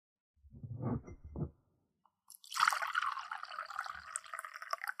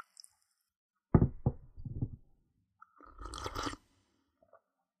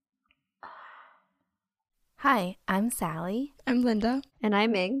Hi, I'm Sally. I'm Linda. And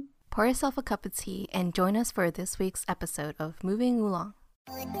I'm Ming. Pour yourself a cup of tea and join us for this week's episode of Moving Oolong.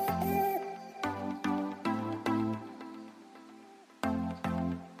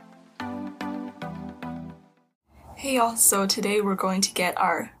 Hey y'all, so today we're going to get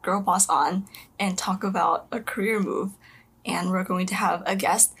our girl boss on and talk about a career move. And we're going to have a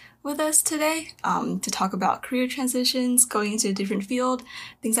guest with us today to talk about career transitions, going into a different field,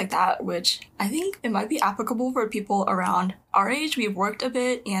 things like that, which I think it might be applicable for people around our age. We've worked a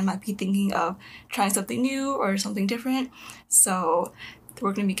bit and might be thinking of trying something new or something different. So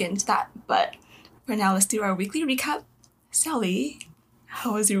we're going to be getting into that. But for now, let's do our weekly recap. Sally,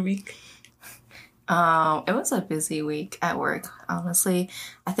 how was your week? It was a busy week at work, honestly.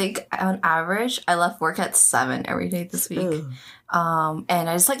 I think on average, I left work at 7 every day this week. And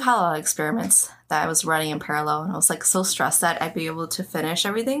I just had a lot of experiments that I was running in parallel, and I was so stressed that I'd be able to finish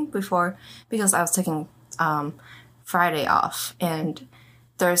everything because I was taking Friday off, and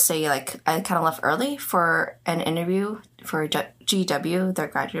Thursday, I kind of left early for an interview for GW, their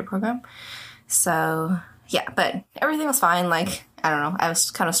graduate program. So yeah, but everything was fine. I don't know. I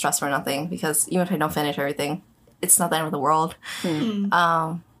was kind of stressed for nothing because even if I don't finish everything, it's not the end of the world.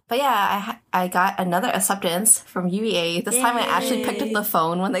 But yeah, I got another acceptance from UVA. This time I actually picked up the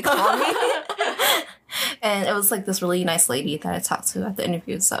phone when they called me. And it was this really nice lady that I talked to at the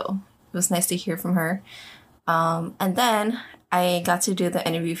interview. So it was nice to hear from her. And then I got to do the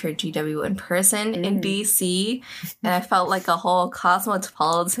interview for GW in person in DC, and I felt like a whole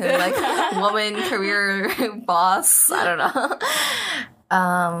cosmopolitan, woman career boss. I don't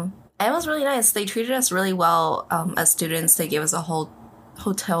know. It was really nice. They treated us really well as students. They gave us a whole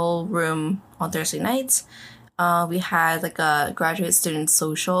hotel room on Thursday nights. We had a graduate student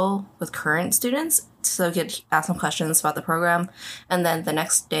social with current students, so we could ask some questions about the program. And then the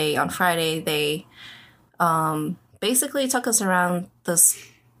next day on Friday, they basically took us around this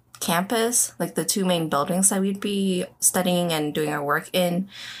campus, the two main buildings that we'd be studying and doing our work in.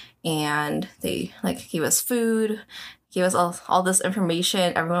 And they gave us food, gave us all this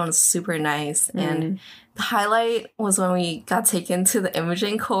information. Everyone was super nice. And the highlight was when we got taken to the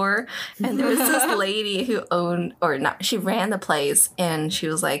imaging core, and there was this lady who she ran the place, and she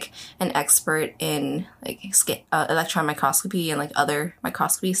was an expert in electron microscopy and other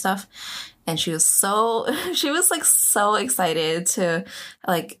microscopy stuff. And she was so excited to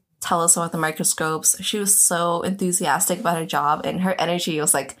tell us about the microscopes. She was so enthusiastic about her job, and her energy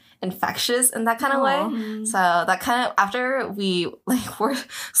was infectious in that kind of way. So that kind of, after we were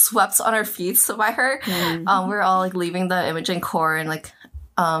swept on our feet by her, we were all leaving the imaging core, and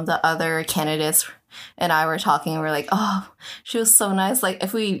the other candidates and I were talking, and we're oh, she was so nice.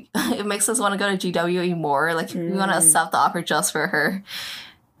 If it makes us want to go to GWE more, we want to accept the offer just for her.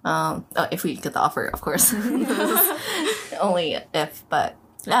 If we get the offer, of course. Only if, but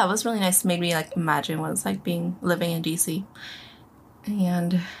yeah, it was really nice. It made me imagine what it's living in DC.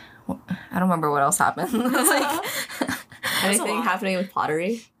 And I don't remember what else happened. Anything happening with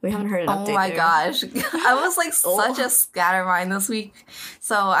pottery? We haven't heard an update. Oh my gosh. I was such a scattermind this week.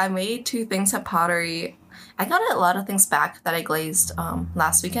 So I made 2 things at pottery. I got a lot of things back that I glazed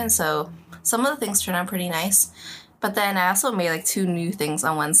last weekend, so some of the things turned out pretty nice. But then I also made 2 new things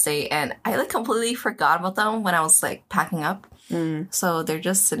on Wednesday, and I completely forgot about them when I was packing up. So they're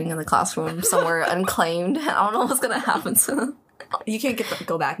just sitting in the classroom somewhere unclaimed. I don't know what's gonna happen to them. You can't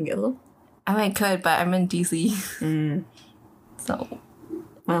go back and get them? I mean, I could, but I'm in DC. So,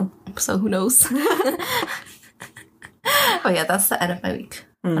 well, so who knows? Oh yeah, that's the end of my week.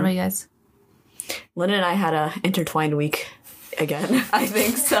 What about you guys? Linda and I had a intertwined week again. I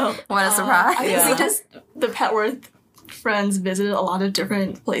think so. What a surprise. I think the Petworth friends visited a lot of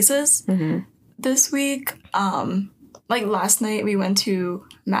different places this week. Last night we went to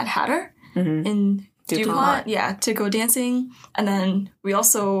Mad Hatter in DuPont, to go dancing. And then we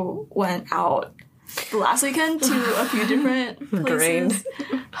also went out the last weekend to a few different places.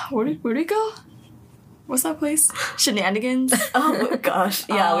 Where did we go? What's that place? Shenanigans. Oh my gosh.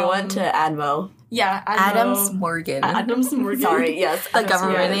 Yeah, we went to ADMO. Yeah, Adams Morgan. Adams Morgan. Sorry, yes. The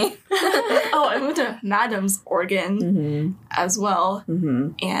government name. Oh, I went to Madams Oregon as well.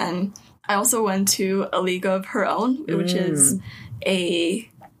 And I also went to A League of Her Own, which is a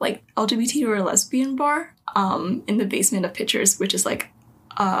LGBT or lesbian bar in the basement of Pitchers, which is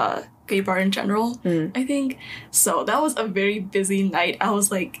a gay bar in general, I think. So that was a very busy night. I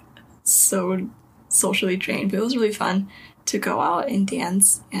was so socially drained, but it was really fun to go out and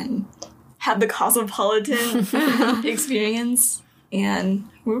dance and have the cosmopolitan experience. And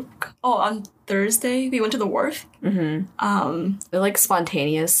on Thursday we went to the wharf. The like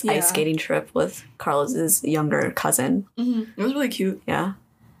spontaneous ice skating trip with Carlos's younger cousin. It was really cute. Yeah.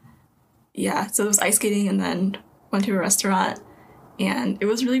 Yeah, so it was ice skating and then went to a restaurant. And it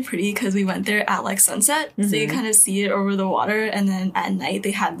was really pretty because we went there at like sunset. So you kind of see it over the water. And then at night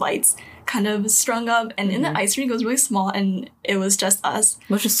they had lights kind of strung up. And in the ice rink, it was really small and it was just us.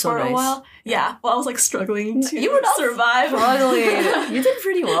 Which is so for nice. a while. Yeah. Well, I was like struggling to You were not survive. struggling. You did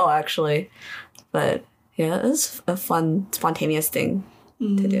pretty well, actually. But yeah, it was a fun, spontaneous thing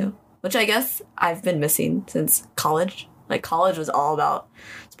to do. Which I guess I've been missing since college. Like, college was all about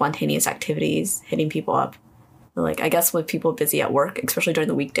spontaneous activities, hitting people up. But, like, I guess with people busy at work, especially during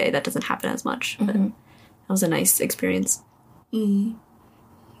the weekday, that doesn't happen as much. But that was a nice experience. Do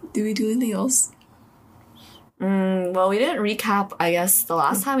we do anything else? Well, we didn't recap, I guess, the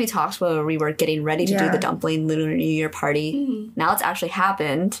last time we talked where we were getting ready to do the dumpling Lunar New Year party. Now it's actually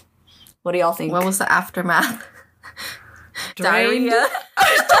happened. What do y'all think? What was the aftermath? Drained? Diarrhea?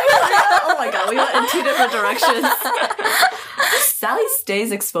 Oh my god, we went in two different directions. Sally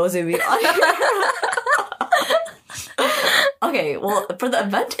stays exposing me on here. Okay, well, for the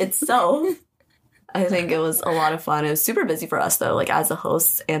event itself, I think it was a lot of fun. It was super busy for us, though, like, as the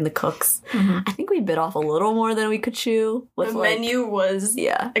hosts and the cooks. I think we bit off a little more than we could chew. With, The menu was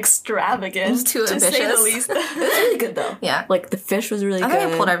extravagant, It was too to say the ambitious. least. It was really good, though. Yeah. Like, the fish was really I good.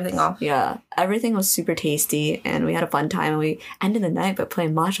 think I pulled everything off. Yeah, everything was super tasty, and we had a fun time, and we ended the night by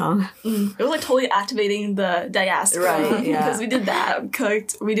playing mahjong. It was like totally activating the diaspora. Right, yeah. Because we did that, we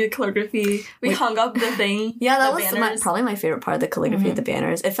cooked, we did calligraphy, we hung up the thing. Yeah, that the was banners. probably my favorite part of the calligraphy of the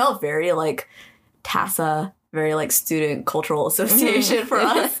banners. It felt very, like, TASA, very, like, student cultural association for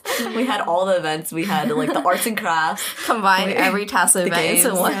us. We had all the events. We had, like, the arts and crafts. Combine every task The event games.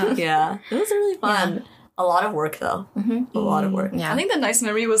 into one. Yeah. It was really fun. A lot of work, though. A lot of work. Yeah. I think the nice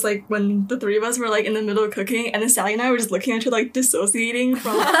memory was like when the three of us were like in the middle of cooking and then Sally and I were just looking at each other like dissociating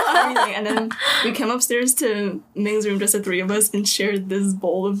from everything. And then we came upstairs to Ming's room, just the three of us, and shared this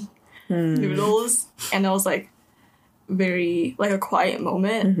bowl of noodles. And that was like very like a quiet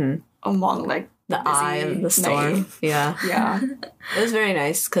moment among like The eye busy of the storm. night. Yeah. Yeah. It was very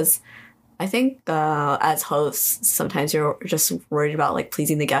nice because I think as hosts, sometimes you're just worried about like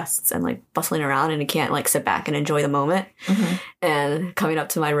pleasing the guests and like bustling around and you can't like sit back and enjoy the moment. And coming up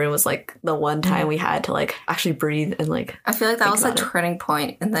to my room was like the one time we had to like actually breathe and like I feel like that think was a about it. turning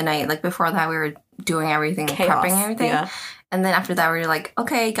point in the night. Like before that, we were doing everything, Chaos. prepping everything. Yeah. And then after that, we were like,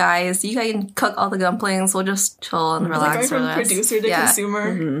 okay, guys, you guys can cook all the dumplings. We'll just chill and It was like relax. going from relax. producer to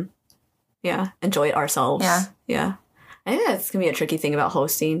consumer. Yeah, enjoy it ourselves. Yeah. Yeah. I think that's going to be a tricky thing about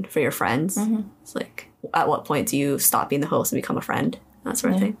hosting for your friends. It's like, at what point do you stop being the host and become a friend? That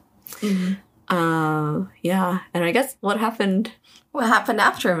sort of thing. Yeah. And I guess what happened, What happened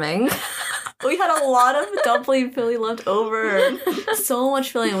after Ming? we had a lot of dumpling filling left over. So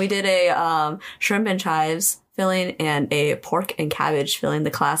much filling. We did a shrimp and chives filling and a pork and cabbage filling,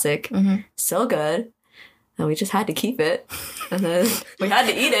 the classic. So good. And we just had to keep it. And then we had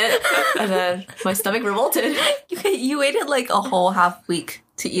to eat it. And then my stomach revolted. You waited like a whole half week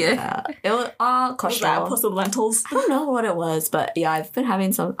to eat it. It was What was that? cholesterol. Plus the lentils. I don't know what it was, but yeah, I've been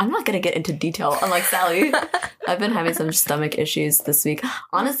having some. I'm not gonna get into detail, unlike Sally. I've been having some stomach issues this week.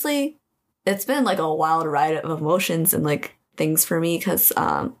 Honestly, it's been like a wild ride of emotions and like things for me because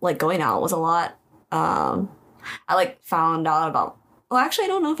like going out was a lot. I like found out about. Well, actually, I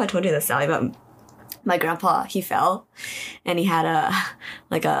don't know if I told you this, Sally, but my grandpa, he fell and he had a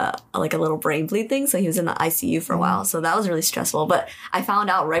little brain bleed thing, so he was in the ICU for a while, so that was really stressful. But I found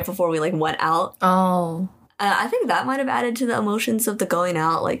out right before we like went out. Oh. I think that might have added to the emotions of the going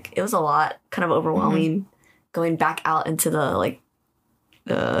out. Like it was a lot, kind of overwhelming, going back out into the like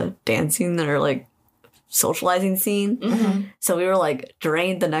the dancing or like socializing scene. So we were like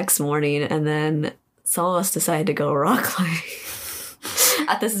drained the next morning, and then some of us decided to go rock climbing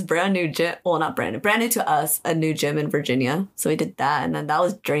at this brand new gym. Well, not brand new to us, a new gym in Virginia. So we did that, and then that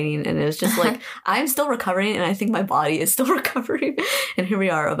was draining, and it was just like, I'm still recovering, and I think my body is still recovering. And here we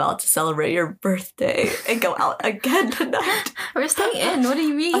are about to celebrate your birthday and go out again tonight. We're staying in. What do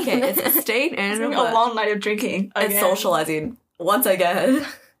you mean? Okay, it's staying in, It's gonna be a but long night of drinking. it's again. socializing once again.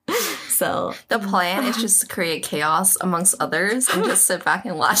 So, The plan is just to create chaos amongst others and just sit back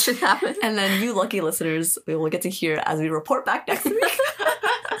and watch it happen. and then you lucky listeners, we will get to hear as we report back next week.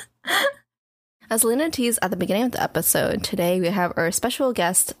 As Lena teased at the beginning of the episode, today we have our special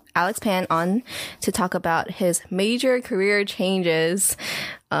guest, Alex Pan, on to talk about his major career changes.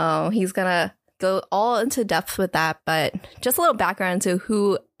 He's gonna go all into depth with that, but just a little background to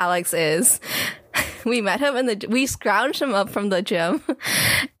who Alex is. we met him we scrounged him up from the gym.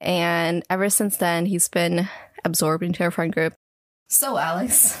 And ever since then, he's been absorbed into our friend group. So,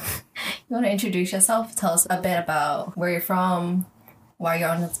 Alex, you want to introduce yourself? Tell us a bit about where you're from, why you're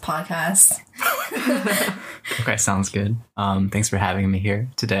on this podcast. Okay, sounds good. Thanks for having me here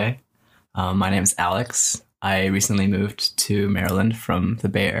today. My name is Alex. I recently moved to Maryland from the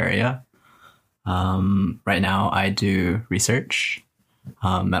Bay Area. Right now, I do research,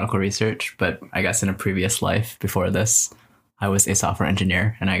 medical research, but I guess in a previous life before this, I was a software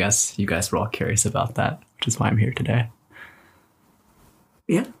engineer, and I guess you guys were all curious about that, which is why I'm here today.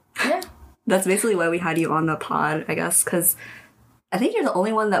 Yeah. Yeah. That's basically why we had you on the pod, I guess, because I think you're the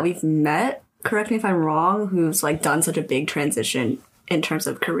only one that we've met, correct me if I'm wrong, who's like done such a big transition in terms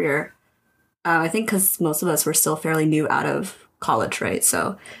of career. I think because most of us were still fairly new out of college, right?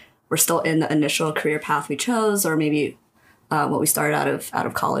 So we're still in the initial career path we chose, or maybe what we started out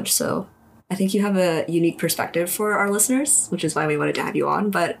of college. So I think you have a unique perspective for our listeners, which is why we wanted to have you on.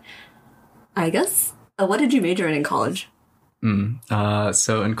 But I guess, what did you major in college?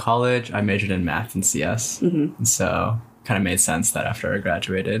 So in college, I majored in math and CS. And so kind of made sense that after I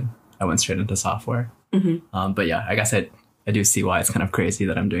graduated, I went straight into software. But yeah, I guess I do see why it's kind of crazy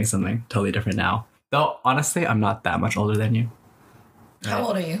that I'm doing something totally different now. Though, honestly, I'm not that much older than you. How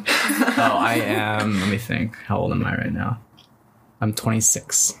old are you? Oh, I am, let me think. How old am I right now? I'm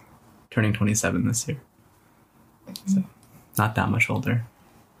 26, turning 27 this year. So, not that much older.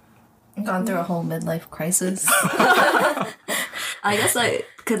 Gone through a whole midlife crisis. I guess I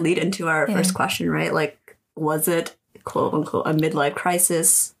could lead into our first question, right? Like, was it, quote unquote, a midlife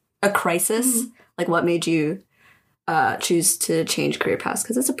crisis? A crisis? Like, what made you choose to change career paths?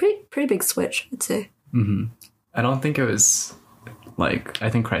 Because it's a pretty big switch, I'd say. I don't think it was, like, I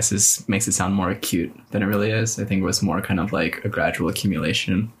think crisis makes it sound more acute than it really is. I think it was more kind of like a gradual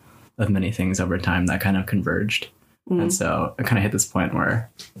accumulation of many things over time that kind of converged. And so it kind of hit this point where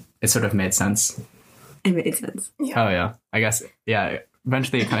it sort of made sense. It made sense. Oh, yeah. I guess, yeah.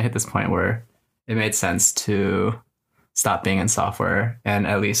 Eventually, it kind of hit this point where it made sense to stop being in software and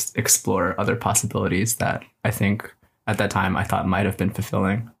at least explore other possibilities that I think at that time I thought might have been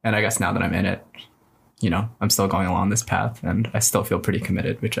fulfilling. And I guess now that I'm in it, you know, I'm still going along this path and I still feel pretty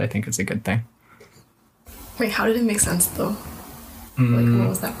committed, which I think is a good thing. Wait, how did it make sense though? Like, what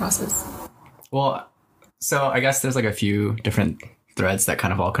was that process? Well, so I guess there's like a few different threads that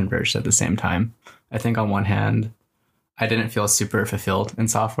kind of all converged at the same time. I think on one hand, I didn't feel super fulfilled in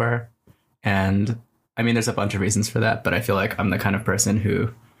software. And I mean, there's a bunch of reasons for that, but I feel like I'm the kind of person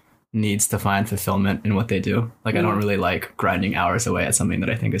who needs to find fulfillment in what they do. Like, I don't really like grinding hours away at something that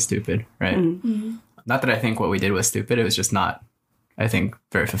I think is stupid, right? Not that I think what we did was stupid. It was just not, I think,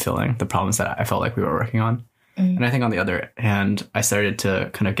 very fulfilling, the problems that I felt like we were working on. And I think on the other hand, I started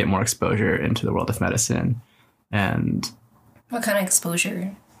to kind of get more exposure into the world of medicine. And What kind of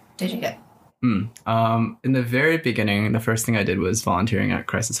exposure did you get? in the very beginning, the first thing I did was volunteering at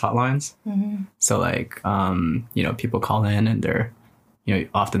crisis hotlines. So like, you know, people call in and they're, you know,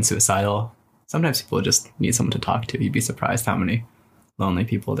 often suicidal. Sometimes people just need someone to talk to. You'd be surprised how many lonely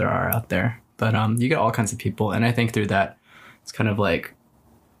people there are out there. But you get all kinds of people. And I think through that, it's kind of like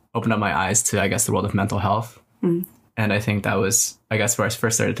opened up my eyes to, I guess, the world of mental health. And I think that was, I guess, where I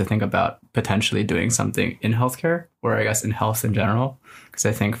first started to think about potentially doing something in healthcare, or I guess in health in general. Because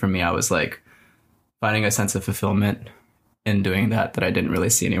I think for me, I was like finding a sense of fulfillment in doing that I didn't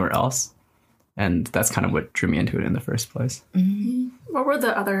really see anywhere else. And that's kind of what drew me into it in the first place. What were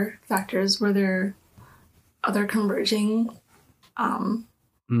the other factors? Were there other converging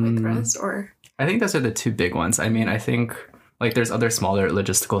threads, or? I think those are the two big ones. I mean, I think like there's other smaller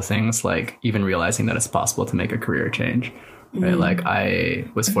logistical things, like even realizing that it's possible to make a career change, right? Like I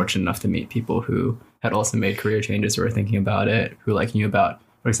was fortunate enough to meet people who had also made career changes or were thinking about it, who like knew about,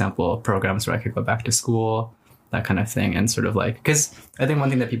 for example, programs where I could go back to school, that kind of thing. And sort of like, because I think one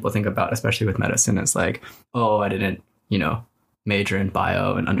thing that people think about, especially with medicine, is like, oh, I didn't, you know, major in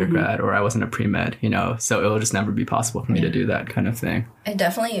bio in undergrad, or I wasn't a pre-med, you know, so it'll just never be possible for me to do that kind of thing. And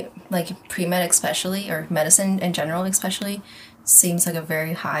definitely, like, pre-med especially, or medicine in general especially, seems like a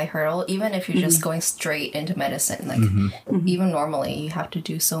very high hurdle, even if you're just going straight into medicine. Like, even normally, you have to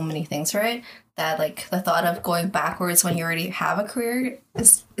do so many things, right? That, like, the thought of going backwards when you already have a career,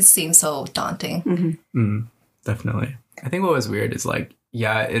 it seems so daunting. Definitely. I think what was weird is, like,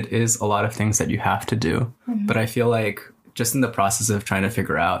 yeah, it is a lot of things that you have to do, but I feel like just in the process of trying to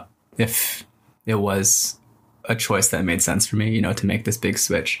figure out if it was a choice that made sense for me, you know, to make this big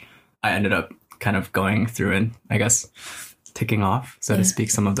switch, I ended up kind of going through and I guess ticking off, so to speak,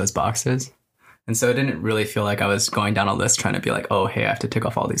 some of those boxes. And so it didn't really feel like I was going down a list trying to be like, oh, hey, I have to tick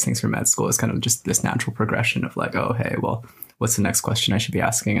off all these things for med school. It's kind of just this natural progression of like, oh, hey, well, what's the next question I should be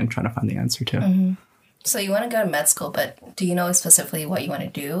asking and trying to find the answer to. So you want to go to med school, but do you know specifically what you want to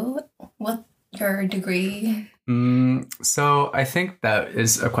do with your degree? So I think that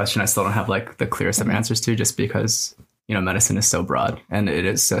is a question I still don't have like the clearest of answers to, just because, you know, medicine is so broad and it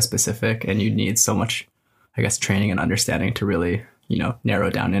is so specific, and you need so much, I guess, training and understanding to really, you know, narrow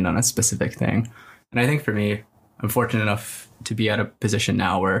down in on a specific thing. And I think for me, I'm fortunate enough to be at a position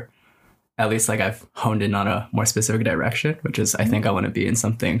now where at least like I've honed in on a more specific direction, which is I think I want to be in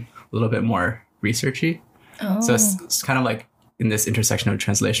something a little bit more researchy. So it's kind of like in this intersection of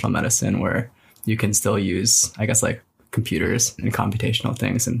translational medicine where you can still use, I guess, like computers and computational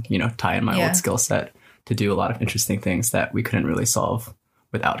things and, you know, tie in my old skill set to do a lot of interesting things that we couldn't really solve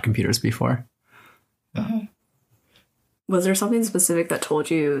without computers before. Was there something specific that told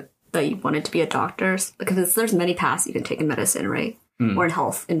you that you wanted to be a doctor? Because there's many paths you can take in medicine, right? Or in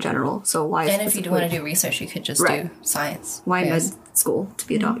health in general. So why? And if you want to do research, you could just do science. Why med school to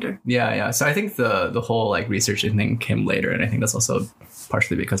be a doctor? Yeah. So I think the whole like researching thing came later, and I think that's also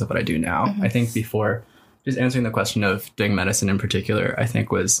partially because of what I do now. I think before, just answering the question of doing medicine in particular, I think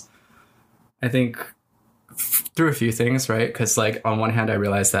through a few things, right? Because like on one hand, I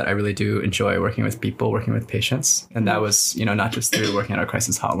realized that I really do enjoy working with people, working with patients, and that was, you know, not just through working at our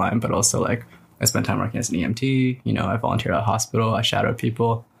crisis hotline, but also like I spent time working as an EMT. You know, I volunteered at a hospital. I shadowed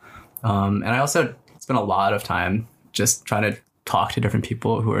people. And I also spent a lot of time just trying to talk to different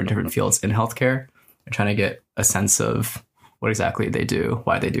people who are in different fields in healthcare and trying to get a sense of what exactly they do,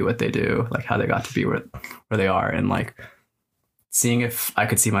 why they do what they do, like how they got to be where they are, and like seeing if I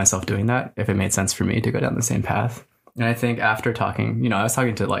could see myself doing that, if it made sense for me to go down the same path. And I think after talking, you know, I was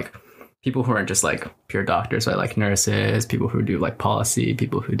talking to like people who aren't just like pure doctors, right? Like nurses, people who do like policy,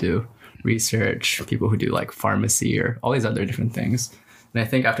 people who do research, people who do like pharmacy or all these other different things. And I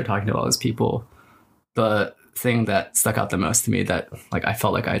think after talking to all those people, the thing that stuck out the most to me that like I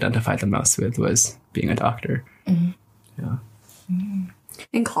felt like I identified the most with was being a doctor. Yeah.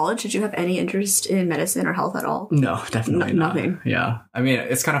 In college, did you have any interest in medicine or health at all? No, definitely not. Nothing. Yeah. I mean,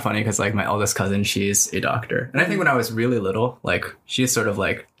 it's kind of funny because like my eldest cousin, she's a doctor. And I think when I was really little, like she's sort of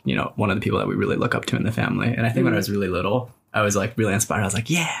like, you know, one of the people that we really look up to in the family. And I think when I was really little, I was like really inspired. I was like,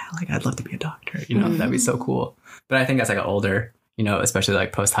 yeah, like I'd love to be a doctor. You know, that'd be so cool. But I think as I got older, you know, especially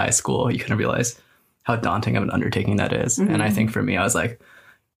like post high school, you kind of realize how daunting of an undertaking that is. And I think for me, I was like,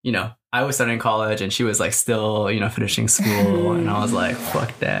 you know, I was studying college and she was like still, you know, finishing school. And I was like,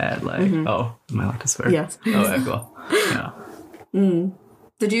 fuck that. Like, oh, am I allowed to swear? Yes. Oh, okay, cool. Yeah.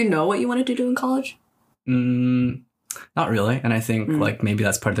 Did you know what you wanted to do in college? Not really. And I think like maybe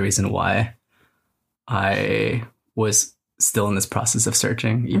that's part of the reason why I was still in this process of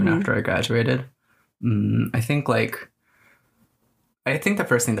searching even after I graduated. I think the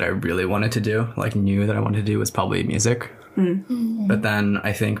first thing that I really wanted to do, like knew that I wanted to do, was probably music. But then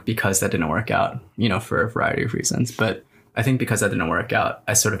I think because that didn't work out, you know, for a variety of reasons, but I think because that didn't work out,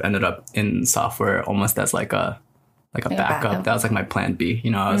 I sort of ended up in software almost as like a backup. That was like my plan B.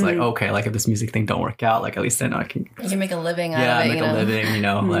 You know, I was like, okay, like if this music thing don't work out, like at least I know I can. You can make a living out of it. Make a living. You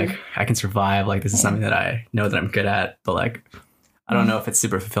know, like I can survive. Like this is something that I know that I'm good at. But like, I don't know if it's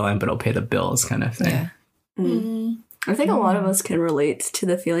super fulfilling, but it'll pay the bills, kind of thing. Yeah. I think a lot of us can relate to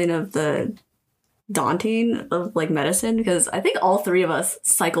the feeling of the daunting of like medicine, because I think all three of us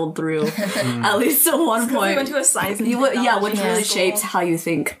cycled through at least at one point. We went to a science and which really shapes how you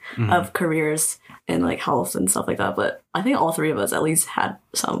think of careers and like health and stuff like that. But I think all three of us at least had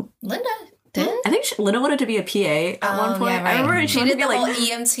some. Linda did. I think Linda wanted to be a PA at one point. Yeah, right. I remember she did the whole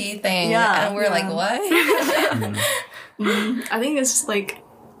EMT thing. Yeah, and we're like, what? I think it's just like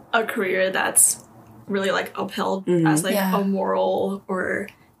a career that's really like upheld as like a moral, or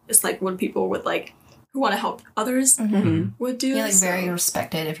it's like what people would like who want to help others would do. You're like very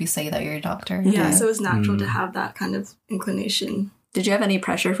respected if you say that you're a doctor. Yeah, so it's natural to have that kind of inclination. Did you have any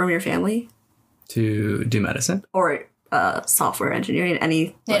pressure from your family to do medicine or software engineering? In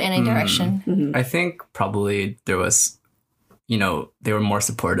any direction? I think probably there was, you know, they were more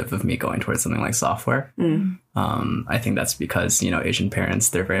supportive of me going towards something like software. I think that's because, you know, Asian parents,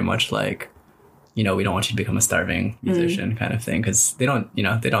 they're very much like, you know, we don't want you to become a starving musician kind of thing, because they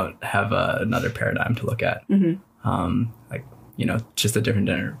don't have another paradigm to look at. Like, you know, just a different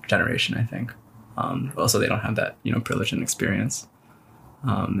generation, I think. Also, they don't have that, you know, privilege and experience.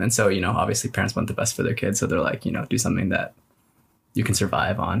 And so, you know, obviously parents want the best for their kids. So they're like, you know, do something that you can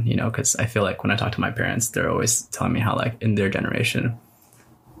survive on, you know, because I feel like when I talk to my parents, they're always telling me how like in their generation,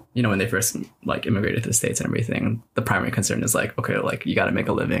 you know, when they first like immigrated to the States and everything, the primary concern is like, okay, like you got to make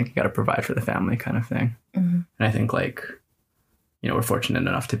a living, you got to provide for the family kind of thing. And I think like, you know, we're fortunate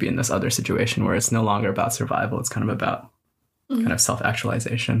enough to be in this other situation where it's no longer about survival. It's kind of about kind of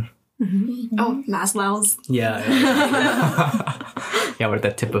self-actualization. Oh, Maslow's. Yeah. Yeah, we're at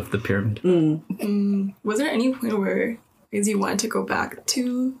the tip of the pyramid. Was there any point where you wanted to go back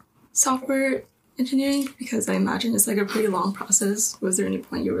to software engineering? Because I imagine it's like a pretty long process. Was there any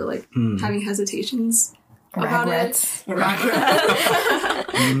point you were like having hesitations about Regrets. it?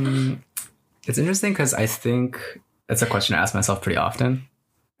 It's interesting because I think it's a question I ask myself pretty often.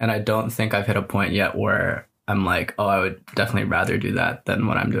 And I don't think I've hit a point yet where I'm like, oh, I would definitely rather do that than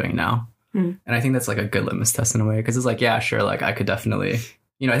what I'm doing now. And I think that's like a good litmus test in a way, because it's like, yeah, sure, like I could definitely,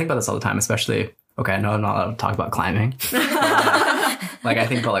 you know, I think about this all the time, especially, okay, I know I'm not allowed to talk about climbing. Like I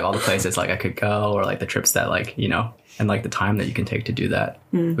think about like all the places like I could go, or like the trips that like, you know, and like the time that you can take to do that,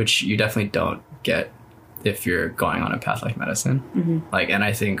 which you definitely don't get if you're going on a path like medicine. Like, and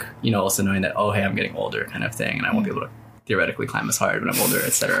I think, you know, also knowing that, oh, hey, I'm getting older kind of thing, and I won't be able to theoretically climb as hard when I'm older,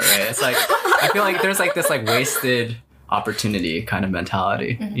 etc. Right? It's like, I feel like there's like this like wasted opportunity kind of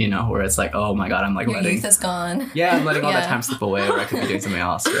mentality, you know, where it's like, oh my God, I'm like Your letting, youth is gone. yeah, I'm letting all that Yeah. time slip away where I could be doing something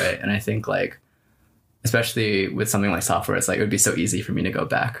else, right? And I think like, especially with something like software, it's like, it would be so easy for me to go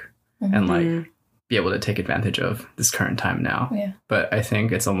back and like be able to take advantage of this current time now. Yeah. But I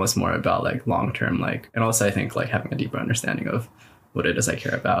think it's almost more about like long-term, like, and also I think like having a deeper understanding of what it is I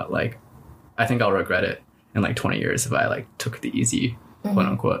care about. Like, I think I'll regret it in like 20 years if I like took the easy quote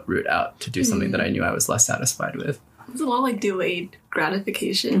unquote route out to do something that I knew I was less satisfied with. There's a lot of like delayed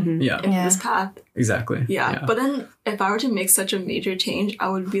gratification Yeah, in this path. exactly. Yeah. But then if I were to make such a major change, I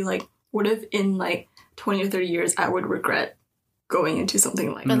would be like, what if in like 20 or 30 years I would regret going into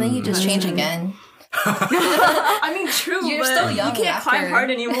something like But then you just change medicine? again. I mean, true, You're but still young you can't climb after.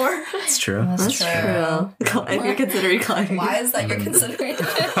 hard anymore. It's true. That's true. If you're considering climbing. Why is that you're considering?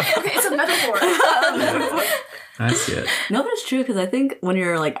 It's a metaphor. I see it. No, but it's true, because I think when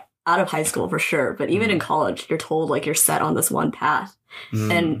you're like out of high school for sure, but even in college, you're told like you're set on this one path.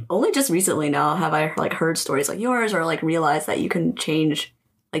 And only just recently now have I like heard stories like yours, or like realized that you can change,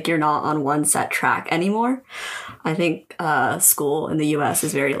 like you're not on one set track anymore. I think school in the US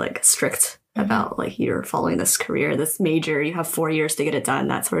is very like strict about like you're following this career, this major, you have 4 years to get it done,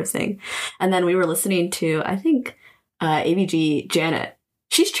 that sort of thing. And then we were listening to, I think, ABG Janet.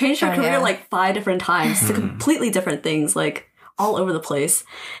 She's changed her career like 5 different times to completely different things, like all over the place.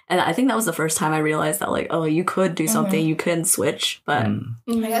 And I think that was the first time I realized that like, oh, you could do something, you can switch. But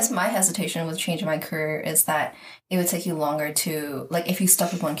I guess my hesitation with changing my career is that it would take you longer to, like, if you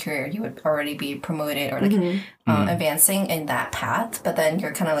stuck with one career, you would already be promoted or like advancing in that path. But then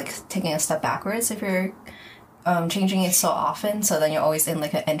you're kind of like taking a step backwards if you're changing it so often. So then you're always in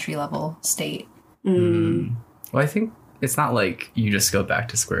like an entry level state. Well, I think it's not like you just go back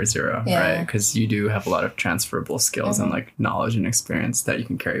to square zero, Yeah. right? Because you do have a lot of transferable skills and like knowledge and experience that you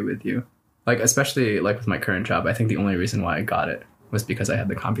can carry with you. Like, especially like with my current job, I think the only reason why I got it was because I had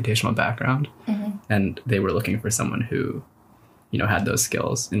the computational background and they were looking for someone who, you know, had those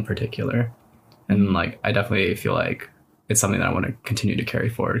skills in particular. And like, I definitely feel like it's something that I want to continue to carry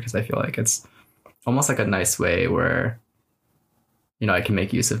forward, because I feel like it's almost like a nice way where, you know, I can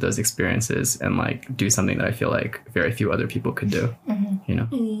make use of those experiences and like do something that I feel like very few other people could do, you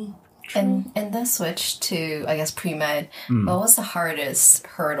know? And the switch to, I guess, pre-med, what was the hardest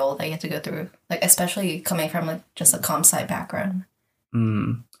hurdle that you had to go through? Like, especially coming from like just a comp sci background.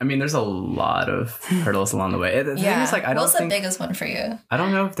 I mean, there's a lot of hurdles along the way. The thing is, like, I don't What's think, the biggest one for you? I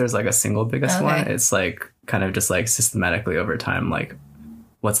don't know if there's like a single biggest Okay. one. It's like kind of just like systematically over time, like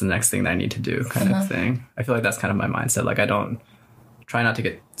what's the next thing that I need to do kind of thing. I feel like that's kind of my mindset. Like, I don't try not to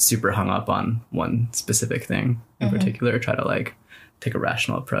get super hung up on one specific thing in particular. Try to like take a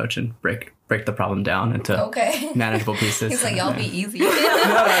rational approach and break the problem down into Okay. manageable pieces. He's like, y'all be easy. No.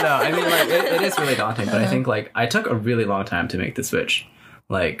 I mean, like, it is really daunting, but I think, like, I took a really long time to make the switch.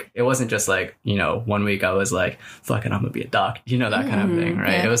 Like, it wasn't just, like, you know, 1 week I was like, fuck it, I'm gonna be a doc. You know, that kind of thing,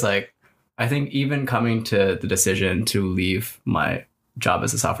 right? Yeah. It was like, I think even coming to the decision to leave my job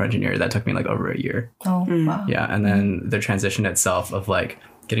as a software engineer, that took me, like, over a year. Oh, wow. Yeah, and then the transition itself of, like,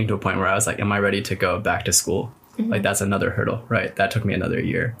 getting to a point where I was like, am I ready to go back to school? Like, that's another hurdle, right? That took me another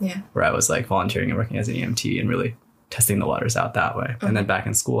year. Yeah. Where I was like volunteering and working as an EMT and really testing the waters out that way. And then back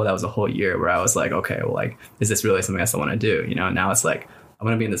in school, that was a whole year where I was like, okay, well, like, is this really something I still want to do? You know, now it's like, I'm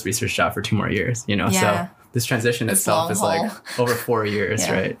going to be in this research job for 2 more years, you know? Yeah. So this transition It's itself long is haul. like over 4 years,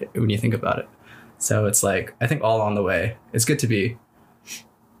 Yeah. right? When you think about it. So it's like, I think all along the way, it's good to be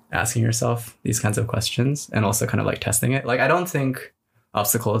asking yourself these kinds of questions and also kind of like testing it. Like, I don't think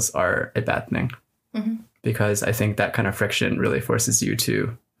obstacles are a bad thing. Because I think that kind of friction really forces you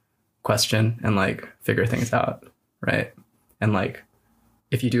to question and like figure things out, right? And like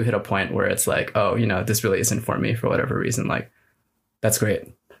if you do hit a point where it's like, oh, you know, this really isn't for me for whatever reason, like that's great,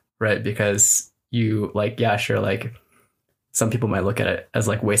 right? Because you like, yeah, sure, like some people might look at it as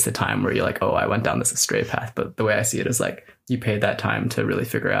like wasted time where you're like, oh, I went down this straight path. But the way I see it is like you paid that time to really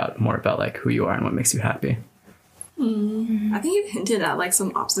figure out more about like who you are and what makes you happy. I think you've hinted at like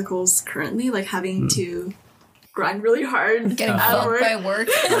some obstacles currently, like having to grind really hard, Getting at fucked work, by work.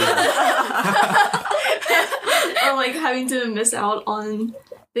 or like having to miss out on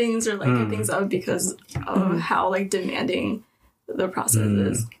things or like get things up because of how like demanding the process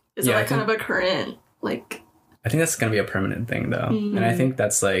is. Is Yeah, it I like kind of think- a current like? I think that's going to be a permanent thing though. And I think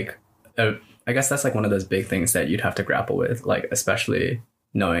that's like, I guess that's like one of those big things that you'd have to grapple with, like, especially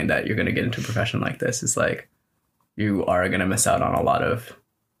knowing that you're going to get into a profession like this is like, you are going to miss out on a lot of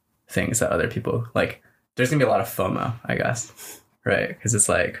things that other people like. There's going to be a lot of FOMO, I guess. Right. Because it's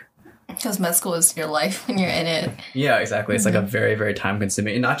like, Because med school is your life when you're in it. yeah, exactly. It's like a very, very time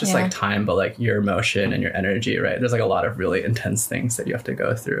consuming, and not just Yeah. like time, but like your emotion and your energy, right? There's like a lot of really intense things that you have to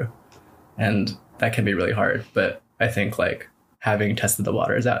go through. And that can be really hard. But I think like having tested the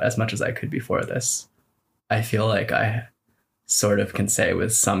waters out as much as I could before this, I feel like I sort of can say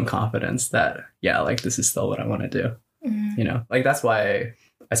with some confidence that, yeah, like this is still what I want to do. You know, like that's why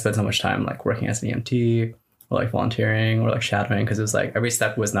I spent so much time like working as an EMT or like volunteering or like shadowing, because it was like every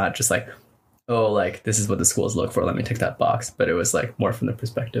step was not just like, oh, like this is what the schools look for, let me tick that box. But it was like more from the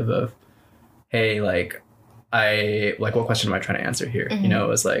perspective of, hey, like I like what question am I trying to answer here? You know, it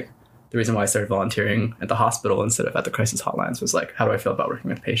was like the reason why I started volunteering at the hospital instead of at the crisis hotlines was like, how do I feel about working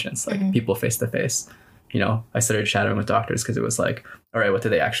with patients, like people face to face? You know, I started shadowing with doctors because it was like, all right, what do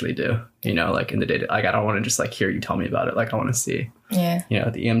they actually do? You know, like in the day, like I don't want to just like hear you tell me about it. Like I want to see. Yeah. You know,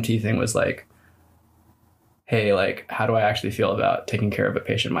 the EMT thing was like, hey, like how do I actually feel about taking care of a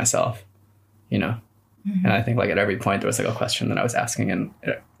patient myself? You know, and I think like at every point there was like a question that I was asking and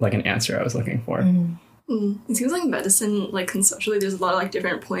like an answer I was looking for. It seems like medicine, like conceptually, there's a lot of like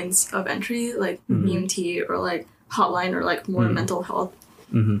different points of entry, like EMT or like hotline or like more mental health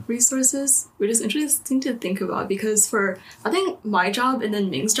resources, which is interesting to think about because for I think my job and then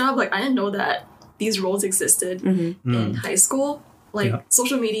Ming's job, like I didn't know that these roles existed in high school. Like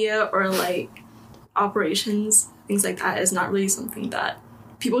social media or like operations, things like that is not really something that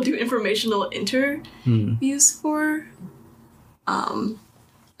people do informational interviews for.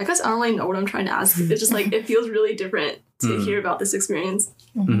 I guess I don't really know what I'm trying to ask. It's just like it feels really different to hear about this experience.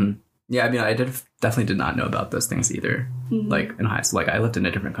 Yeah, I mean, I definitely did not know about those things either. Like in high school, like I lived in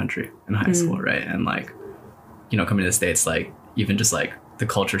a different country in high school, right? And like, you know, coming to the States, like even just like the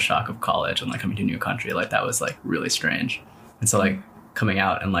culture shock of college and like coming to a new country, like that was like really strange. And so like coming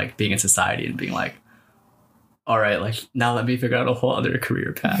out and like being in society and being like, all right, like now let me figure out a whole other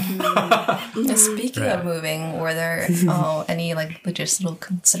career path. And speaking of moving, were there any like logistical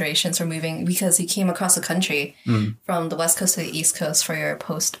considerations for moving because you came across the country from the West Coast to the East Coast for your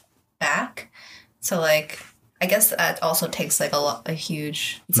post back? So like, I guess that also takes like a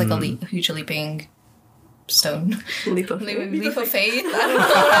huge huge leaping stone. Leap of Leap of faith.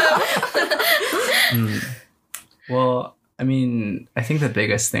 I don't know. Well, I mean, I think the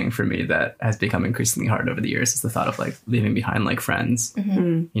biggest thing for me that has become increasingly hard over the years is the thought of like leaving behind like friends,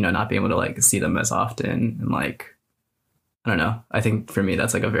 you know, not being able to like see them as often. And like, I don't know. I think for me,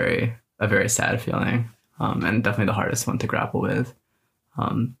 that's like a very sad feeling. And definitely the hardest one to grapple with.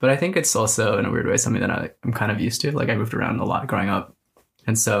 But I think it's also in a weird way, something that I'm kind of used to. Like I moved around a lot growing up.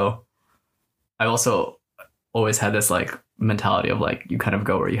 And so I also always had this like mentality of like, you kind of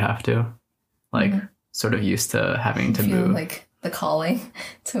go where you have to, like sort of used to having to Feel move. like the calling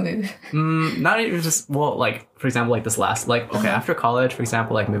to move. Not even just, well, like, for example, like this last, like, okay, after college, for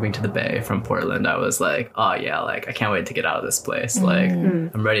example, like moving to the Bay from Portland, I was like, oh yeah, like, I can't wait to get out of this place. Like,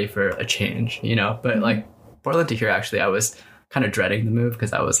 I'm ready for a change, you know? But like, Portland to here, actually, I was kind of dreading the move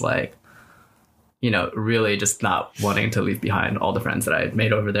because I was like, you know, really just not wanting to leave behind all the friends that I had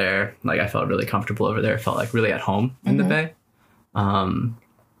made over there. Like, I felt really comfortable over there. I felt like really at home in the Bay.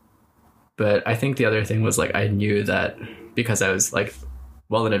 But I think the other thing was like, I knew that because I was like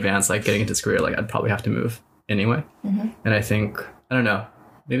well in advance, like getting into this career, like I'd probably have to move anyway. And I think, I don't know,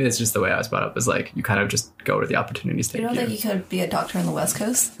 maybe that's just the way I was brought up, is like, you kind of just go where the opportunities take You you. don't think you could be a doctor on the West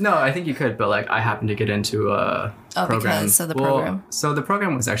Coast? No, I think you could, but like I happened to get into a program. Because of the program. So the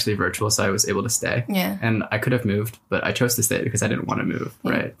program was actually virtual, so I was able to stay. Yeah. And I could have moved, but I chose to stay because I didn't want to move,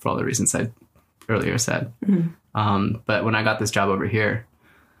 right? For all the reasons I earlier said. But when I got this job over here,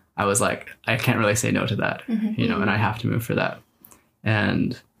 I was like, I can't really say no to that, you know, and I have to move for that.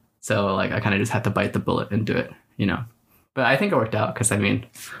 And so like I kind of just had to bite the bullet and do it, you know. But I think it worked out because I mean,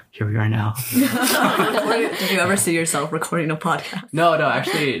 here we are now. Did you ever see yourself recording a podcast? No,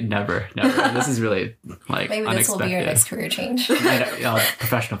 actually, never. This is really like Maybe this will be your next career change.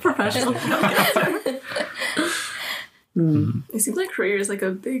 Professional. It seems like career is like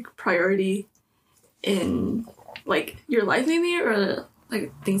a big priority in like your life, maybe, or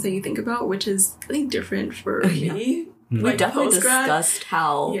like things that you think about, which is I think different for me. We definitely discussed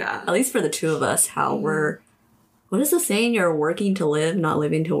how, at least for the two of us, how we're. What is the saying? You're working to live, not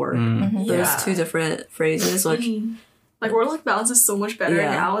living to work. Those two different phrases, which like work-life balance is so much better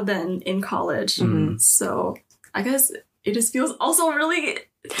now than in college. So I guess it just feels also really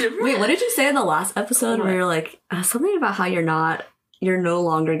different. Wait, what did you say in the last episode where you're like something about how you're no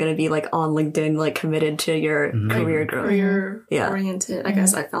longer going to be like on LinkedIn, like committed to your career growth, career oriented. I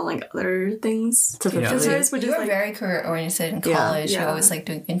guess I found like other things You were very career oriented in college. You were always like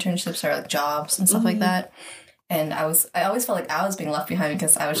doing internships or like jobs and stuff like that. And I always felt like I was being left behind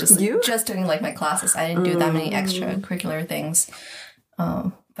because I was just doing like my classes. I didn't do that many extracurricular things.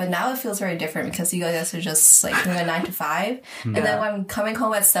 But now it feels very different because you guys are just like doing a 9 to 5. And then when I'm coming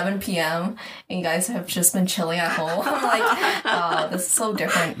home at 7 p.m. and you guys have just been chilling at home, I'm like, oh, this is so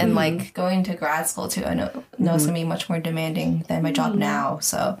different. And like going to grad school too, I know it's going to be much more demanding than my job now.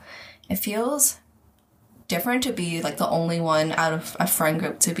 So it feels different to be like the only one out of a friend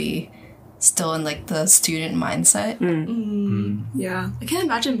group to be still in like the student mindset. Yeah, I can't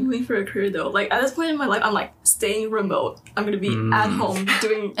imagine moving for a career though. Like at this point in my life, I'm like staying remote. I'm gonna be at home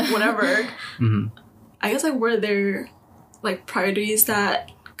doing whatever. I guess like were there like priorities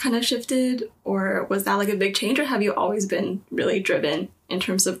that kind of shifted, or was that like a big change, or have you always been really driven in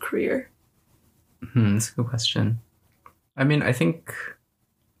terms of career? That's a good question. I mean, I think.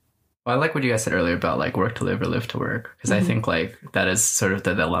 Well, I like what you guys said earlier about like work to live or live to work, because I think like that is sort of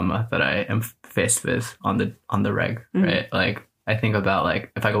the dilemma that I am faced with on the reg, right? Like I think about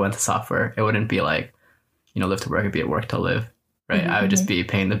like if I go into software, it wouldn't be like, you know, live to work, it'd be a work to live, right? I would just be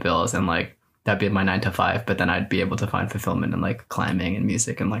paying the bills and like that'd be my 9 to 5, but then I'd be able to find fulfillment in like climbing and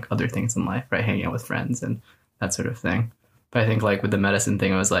music and like other things in life, right? Hanging out with friends and that sort of thing. But I think like with the medicine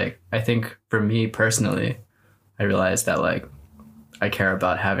thing, it was like, I think for me personally, I realized that like I care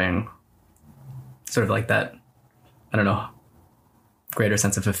about having sort of like that, I don't know, greater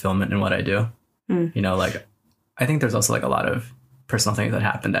sense of fulfillment in what I do. You know, like I think there's also like a lot of personal things that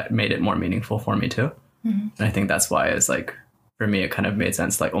happened that made it more meaningful for me too. And I think that's why it's like, for me, it kind of made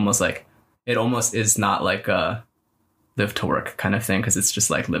sense, like it almost is not like a live to work kind of thing, because it's just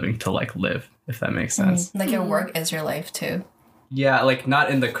like living to like live, if that makes sense. Like your work is your life too. Yeah, like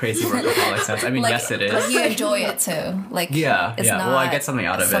not in the crazy workaholic sense. I mean, like, yes, it is. Like you enjoy it too. Like yeah. Not well, I get something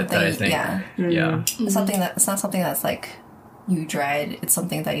out of it that I think. It's something that it's not something that's like you dread. It's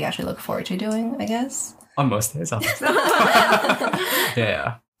something that you actually look forward to doing, I guess. On most days, obviously.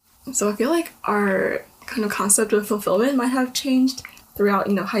 Yeah. So I feel like our kind of concept of fulfillment might have changed throughout,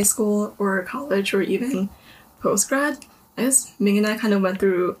 you know, high school or college or even post-grad. I guess Ming and I kind of went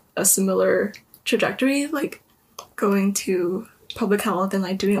through a similar trajectory, like going to public health and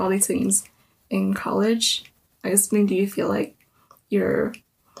like doing all these things in college. I guess, Ming, do you feel like you're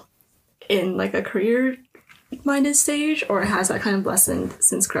in like a career-minded stage, or has that kind of lessened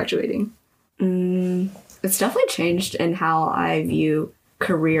since graduating? It's definitely changed in how I view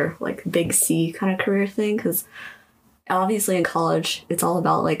career, like big C kind of career thing, because obviously in college it's all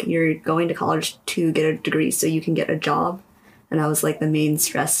about like you're going to college to get a degree so you can get a job, and that was like the main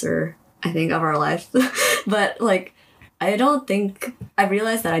stressor I think of our life. But like I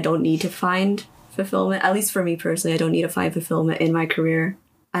realized that I don't need to find fulfillment, at least for me personally. I don't need to find fulfillment in my career.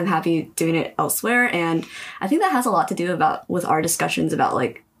 I'm happy doing it elsewhere, and I think that has a lot to do with our discussions about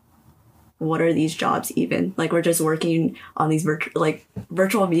like what are these jobs even? Like we're just working on these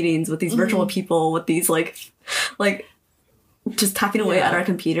virtual meetings with these virtual people with these like just tapping away at our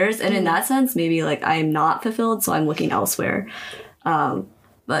computers. And in that sense, maybe like I'm not fulfilled, so I'm looking elsewhere.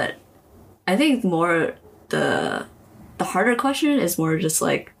 But I think more the harder question is more just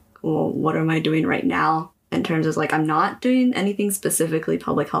like, well, what am I doing right now? In terms of like, I'm not doing anything specifically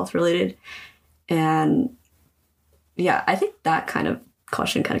public health related. And yeah, I think that kind of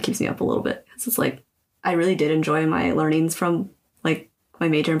question kind of keeps me up a little bit. It's just like, I really did enjoy my learnings from like my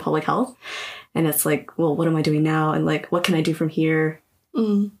major in public health. And it's like, well, what am I doing now? And like, what can I do from here?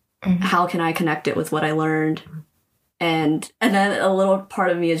 How can I connect it with what I learned? And then a little part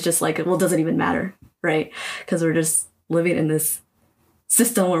of me is just like, well, does it even matter? Right? Because we're just living in this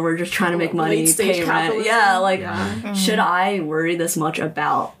system where we're just trying to make money, pay rent. Yeah, like, should I worry this much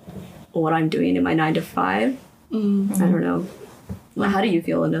about what I'm doing in my 9 to 5? I don't know. Well, how do you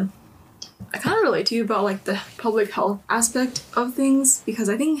feel, Linda? I kind of relate to you about like the public health aspect of things, because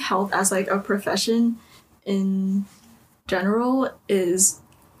I think health as like a profession in general is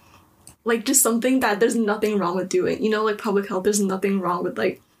like just something that there's nothing wrong with doing. You know, like public health, there's nothing wrong with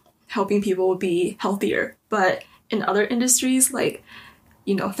like helping people be healthier. But in other industries, like,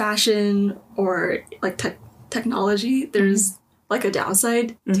 you know, fashion or like technology, there's like a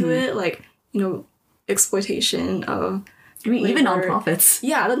downside to it, like, you know, exploitation of, I mean, labor. even nonprofits.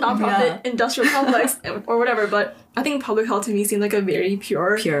 Yeah, the nonprofit industrial complex or whatever. But I think public health to me seems like a very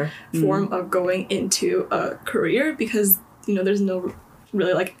pure form of going into a career, because, you know, there's no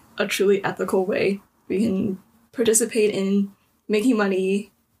really like a truly ethical way we can participate in making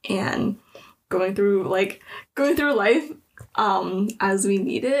money and going through life as we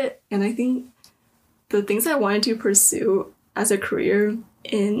need it. And I think the things I wanted to pursue as a career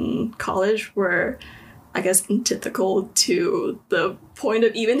in college were, I guess, antithetical to the point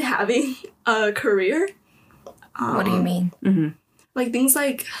of even having a career. What do you mean? Like things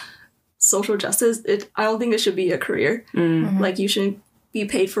like social justice, I don't think it should be a career. Like you shouldn't be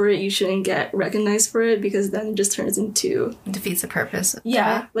paid for it, you shouldn't get recognized for it, because then it just turns into... It defeats the purpose.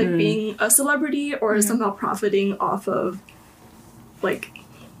 Like being a celebrity or somehow profiting off of like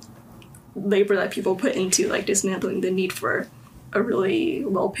labor that people put into like dismantling the need for a really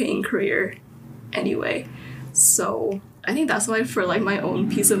well-paying career anyway. So I think that's why, for like my own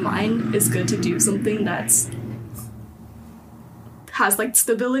peace of mind, it's good to do something that's has like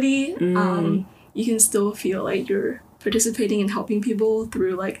stability. You can still feel like you're participating and helping people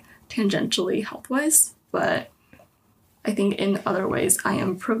through like tangentially health-wise, but I think in other ways I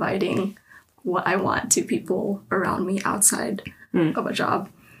am providing what I want to people around me outside of a job.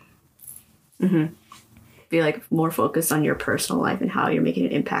 Be like more focused on your personal life and how you're making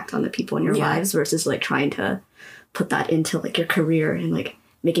an impact on the people in your lives, versus like trying to put that into like your career and like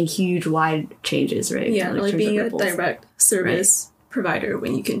making huge wide changes, right? Yeah, like being a direct service provider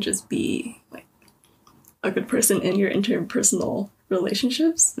when you can just be like a good person in your interpersonal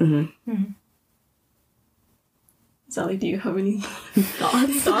relationships. Sally, do you have any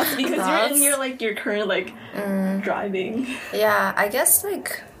thoughts? Because you're in your current like driving. Yeah, I guess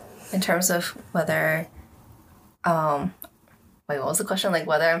like in terms of whether wait, what was the question? Like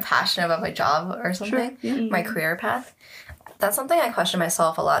whether I'm passionate about my job or something? My career path? That's something I question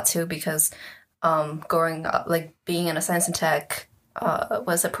myself a lot too, because growing up, like being in a science and tech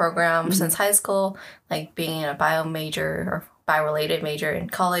was a program since high school, like being in a bio major or bio-related major in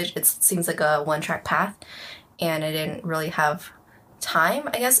college, it seems like a one-track path. And I didn't really have time,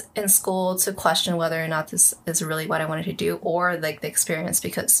 I guess, in school to question whether or not this is really what I wanted to do, or like the experience,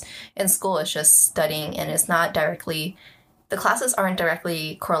 because in school it's just studying and it's not directly, the classes aren't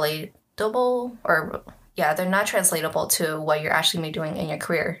directly correlatable, or they're not translatable to what you're actually going to be doing in your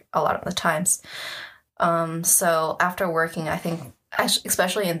career a lot of the times. So after working, I think,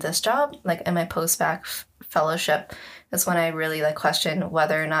 especially in this job, like in my post-bac fellowship, is when I really like questioned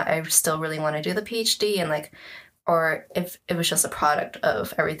whether or not I still really want to do the PhD, and like, or if it was just a product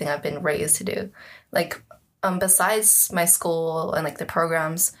of everything I've been raised to do. Like, besides my school and like the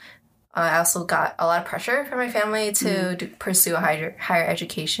programs, I also got a lot of pressure from my family to pursue a higher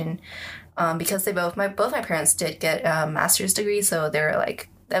education, because both my parents did get a master's degree, so they were like,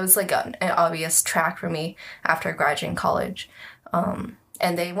 that was like an obvious track for me after graduating college.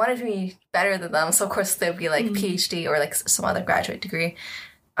 And they wanted to be better than them, so of course they'd be like PhD or like some other graduate degree.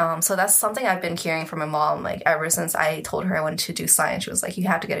 So that's something I've been hearing from my mom, like ever since I told her I wanted to do science. She was like, you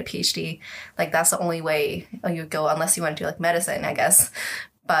have to get a PhD. Like that's the only way you go, unless you want to do like medicine, I guess.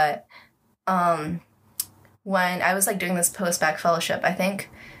 But when I was like doing this post-bac fellowship, I think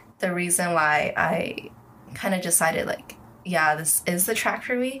the reason why I kind of decided like, yeah, this is the track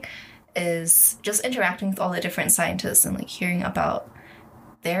for me, is just interacting with all the different scientists and like hearing about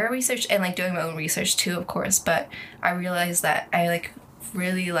their research and like doing my own research too, of course. But I realized that I like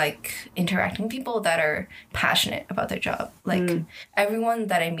really like interacting with people that are passionate about their job. Like everyone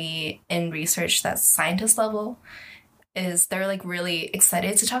that I meet in research that's scientist level they're like really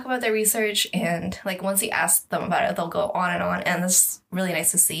excited to talk about their research, and like once you ask them about it, they'll go on, and it's really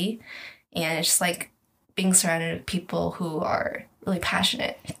nice to see. And it's just like being surrounded with people who are really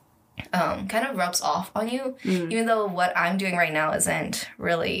passionate kind of rubs off on you, even though what I'm doing right now isn't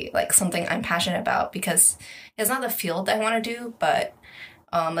really like something I'm passionate about, because it's not the field I want to do. But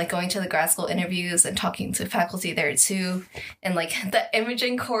like going to the grad school interviews and talking to faculty there too, and like the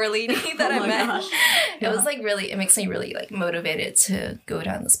Imogen Core lady that I met, it was like really, it makes me really like motivated to go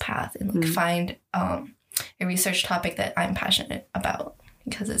down this path and like find a research topic that I'm passionate about,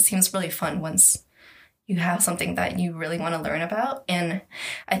 because it seems really fun once you have something that you really want to learn about. And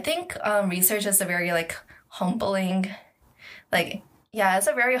I think research is a very like humbling, like, yeah, it's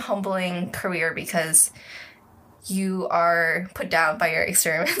a very humbling career because you are put down by your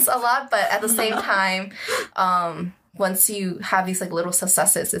experiments a lot, but at the same time, once you have these like little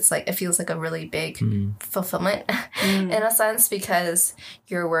successes, it's like it feels like a really big fulfillment in a sense, because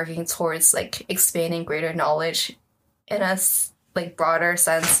you're working towards like expanding greater knowledge in a like broader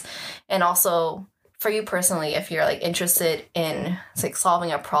sense. And also for you personally, if you're like interested in like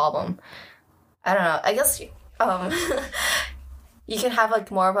solving a problem, I don't know, I guess you can have like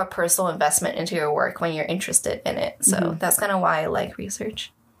more of a personal investment into your work when you're interested in it. So that's kind of why I like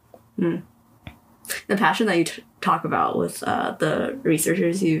research. The passion that you talk about with the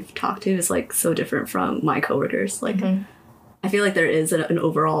researchers you've talked to is like so different from my coworkers. Like, I feel like there is an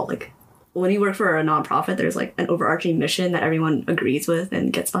overall, like, when you work for a nonprofit, there's like an overarching mission that everyone agrees with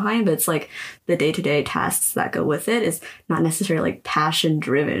and gets behind, but it's like the day-to-day tasks that go with it is not necessarily like passion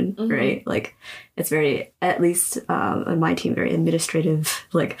driven, right? Like it's very, at least on my team, very administrative,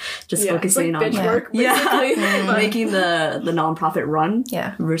 like just focusing like on bench work, making the nonprofit run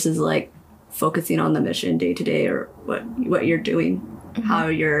versus like focusing on the mission day to day, or what you're doing, how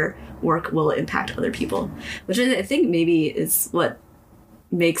your work will impact other people, which I think maybe is what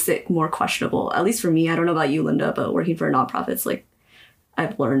makes it more questionable. At least for me, I don't know about you, Linda, but working for a nonprofit, it's like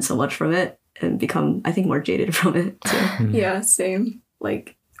I've learned so much from it and become, I think, more jaded from it too. Yeah, same.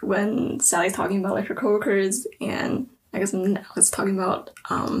 Like when Sally's talking about like her coworkers, and I guess Alex talking about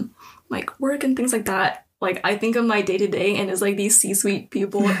like work and things like that, like I think of my day-to-day and it's like these C-suite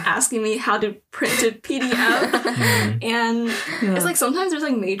people asking me how to print a PDF. And it's like sometimes there's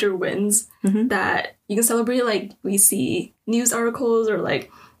like major wins that you can celebrate. Like we see news articles or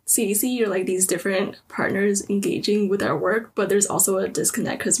like CAC or like these different partners engaging with our work, but there's also a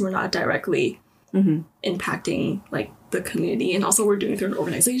disconnect because we're not directly impacting like the community, and also we're doing it through an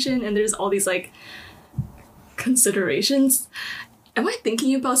organization, and there's all these like considerations. Am I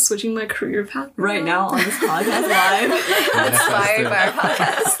thinking about switching my career path right now on this podcast live? Inspired by our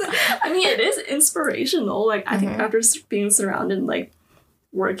podcast. I mean, it is inspirational. Like, I think after being surrounded, like,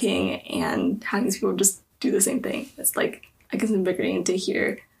 working and having these people just do the same thing, it's like, I guess invigorating to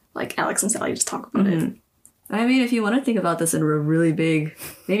hear, like, Alex and Sally just talk about it. I mean, if you want to think about this in a really big,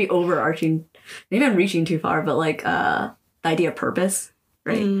 maybe overarching, maybe I'm reaching too far, but like the idea of purpose,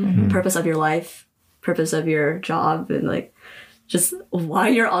 right? Purpose of your life, purpose of your job, and like, just why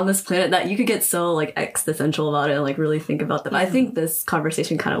you're on this planet, that you could get so like existential about it and like really think about them. I think this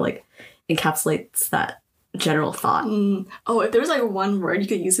conversation kind of like encapsulates that general thought. Oh, if there was like one word you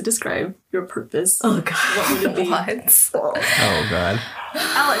could use to describe your purpose, oh god, what would it be? Oh god.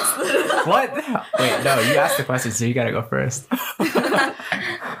 Alex. What? Wait, no, you asked the question, so you gotta go first.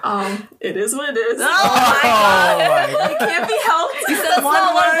 It is what it is. Oh my god. It can't be helped. You said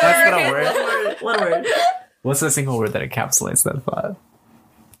one word. That's not a word. One word. What's the single word that encapsulates that thought?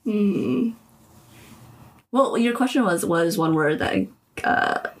 Well, your question was, what is one word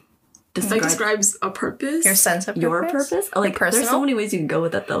that describes a purpose? Your sense of purpose? Your purpose? Like, there's so many ways you can go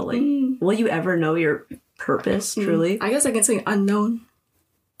with that, though. Like, will you ever know your purpose, truly? I guess I can say unknown.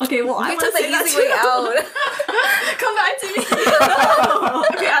 Okay, well, I You want took to the say that easy way too. out. Come back to me.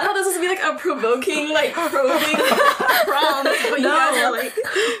 Okay, I thought this was gonna be like a provoking, like probing prompt, but you guys are like,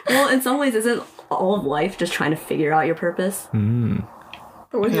 Well, in some ways, isn't all of life just trying to figure out your purpose?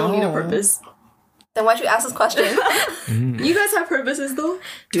 but what if you don't need a purpose? Then why'd you ask this question? You guys have purposes though?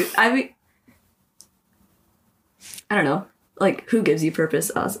 Dude, I mean, I don't know. Like, who gives you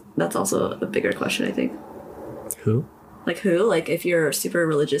purpose? That's also a bigger question, I think. Who? Like, who? Like, if you're super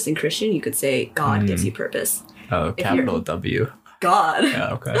religious and Christian, you could say God gives you purpose. Oh, capital W. God.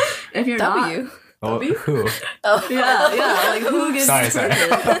 Yeah, okay. If you're W. Oh, who? yeah, like, who gives Sorry, you sorry.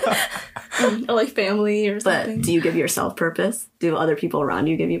 purpose? Or like family or something? But do you give yourself purpose? Do other people around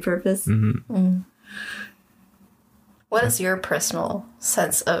you give you purpose? What is your personal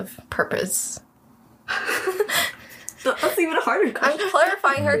sense of purpose? That's even a harder question. I'm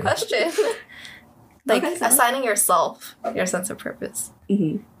clarifying her question. Like, Okay, so- assigning yourself your sense of purpose.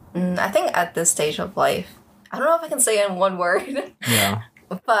 I think at this stage of life, I don't know if I can say it in one word, Yeah.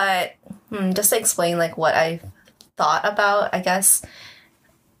 but just to explain, like, what I've thought about, I guess,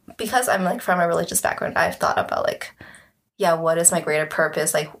 because I'm, like, from a religious background, I've thought about, like, yeah, what is my greater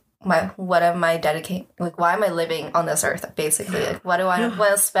purpose? Like, what am I dedicating? Like, why am I living on this earth, basically? Like, what do I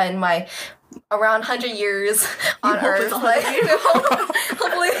want to spend my around 100 years on Earth? Like,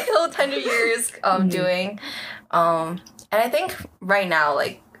 hopefully 100 years doing. And I think right now,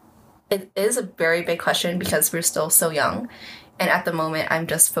 like, it is a very big question because we're still so young. And at the moment, I'm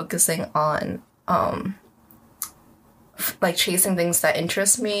just focusing on like chasing things that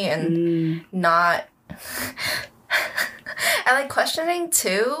interest me and not I like questioning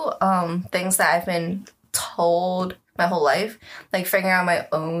too things that I've been told my whole life, like figuring out my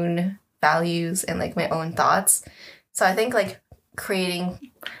own values and like my own thoughts. So I think like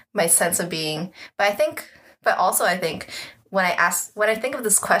creating my sense of being, but also I think when I think of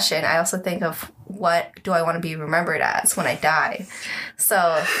this question, I also think of what do I want to be remembered as when I die.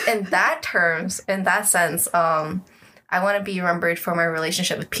 So in that sense, I want to be remembered for my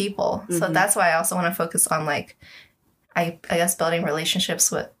relationship with people. So that's why I also want to focus on like, I guess building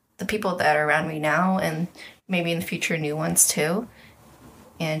relationships with the people that are around me now and maybe in the future new ones too.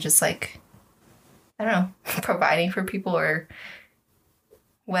 And just like, I don't know, providing for people or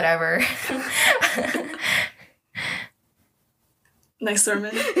whatever. Next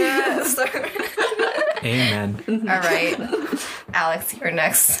sermon. Yeah, sermon. Amen. All right. Alex, you're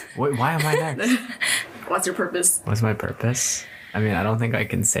next. Wait, why am I next? What's your purpose? What's my purpose? I mean, I don't think I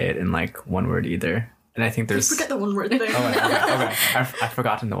can say it in like one word either. And I think there's... Forget the one word thing. Okay. I've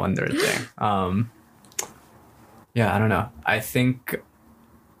forgotten the one word thing. Yeah, I don't know. I think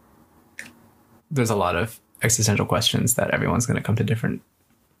there's a lot of existential questions that everyone's going to come to different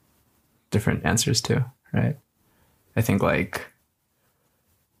answers to, right? I think like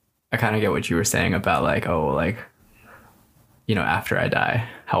I kind of get what you were saying about like, oh, like, you know, after I die,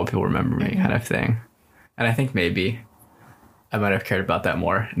 how will people remember me kind of thing. And I think maybe I might have cared about that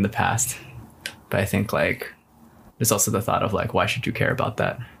more in the past. But I think like there's also the thought of like, why should you care about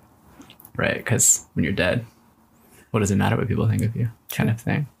that? Right? Because when you're dead, what does it matter what people think of you kind of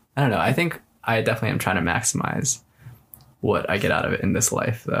thing? I don't know. I think I definitely am trying to maximize what I get out of it in this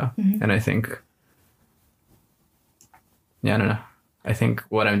life though. And I think, yeah, I don't know. I think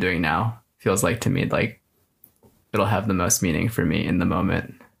what I'm doing now feels like to me like it'll have the most meaning for me in the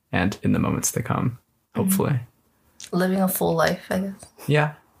moment and in the moments to come, hopefully. Living a full life, I guess.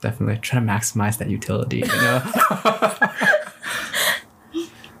 Yeah, definitely. Try to maximize that utility, you know?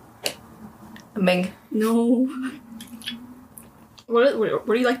 Ming. No. What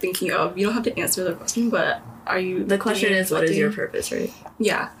are you like thinking of? You don't have to answer the question, but are you... The question is, what is your purpose, right?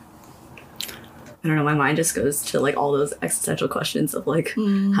 Yeah. I don't know, my mind just goes to like all those existential questions of like,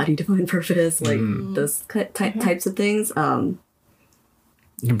 how do you define purpose? Like those types of things. You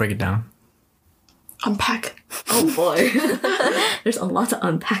can break it down. Unpack. Oh boy. There's a lot to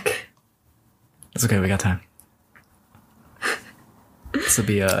unpack. It's okay, we got time. This will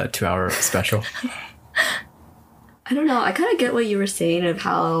be a 2-hour special. I don't know, I kind of get what you were saying of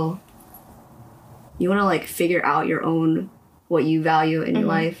how you want to like figure out your own, what you value in your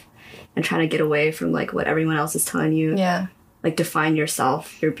life and trying to get away from like what everyone else is telling you. Yeah. Like define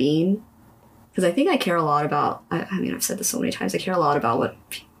yourself, your being. Because I think I care a lot about, I mean, I've said this so many times, I care a lot about what,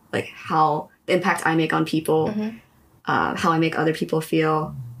 like how the impact I make on people, how I make other people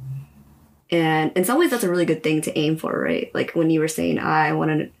feel. And in some ways that's a really good thing to aim for, right? Like when you were saying, I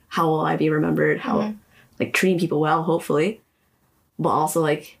want to, how will I be remembered? How, like treating people well, hopefully. But also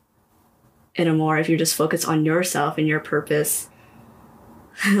like in a more, if you're just focused on yourself and your purpose,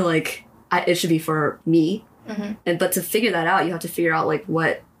 like it should be for me. But to figure that out, you have to figure out like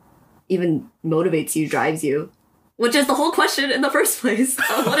what even motivates you, drives you. Which is the whole question in the first place.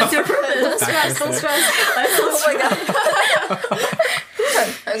 What is your purpose? Don't stress. Oh my god.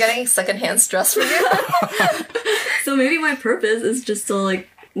 I'm getting secondhand stress from you. So maybe my purpose is just to like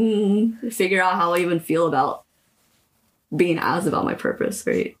figure out how I even feel about being asked about my purpose,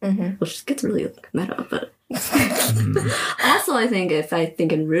 right? Which gets really like, meta, but also I think if I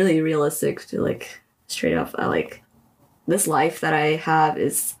think in really realistic to like straight up, I like this life that I have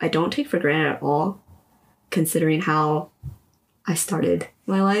is I don't take for granted at all, considering how I started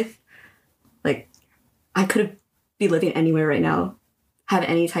my life. Like I could be living anywhere right now, have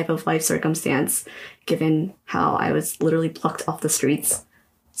any type of life circumstance, given how I was literally plucked off the streets.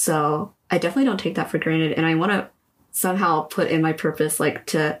 So I definitely don't take that for granted, and I want to somehow put in my purpose, like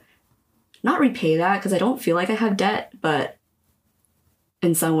to not repay that because I don't feel like I have debt, but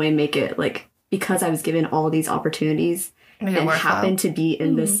in some way make it like, because I was given all these opportunities and happened to be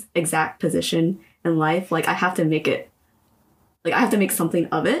in this exact position in life, like I have to make it, like I have to make something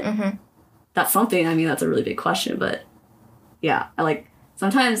of it. That's something, I mean, that's a really big question, but yeah, I like,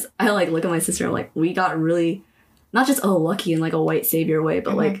 sometimes I like look at my sister and I'm like, we got really, not just lucky in like a white savior way,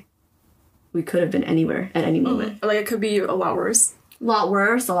 but like we could have been anywhere at any moment. Like it could be a lot worse. A lot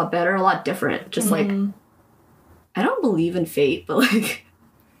worse, a lot better, a lot different. Just like, I don't believe in fate, but like,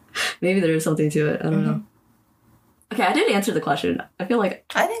 maybe there is something to it. I don't know. Okay, I did answer the question. I feel like...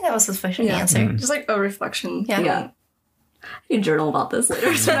 I think that was a sufficient answer. Just like a reflection. Yeah. I can journal about this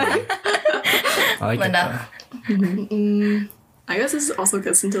later. I like Linda. that. I guess this also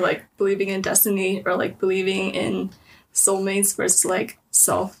gets into like believing in destiny or like believing in soulmates versus like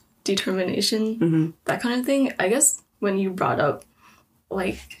self-determination, that kind of thing. I guess when you brought up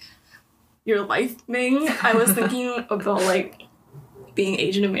like your life thing, I was thinking about like being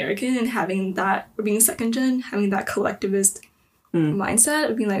Asian American and having that, or being second gen, having that collectivist mindset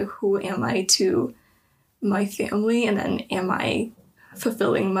of being like, who am I to my family, and then am I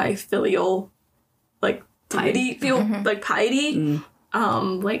fulfilling my filial like piety, piety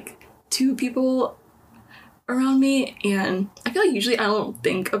like to people around me. And I feel like usually I don't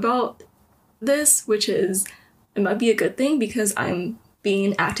think about this, which is, it might be a good thing because I'm being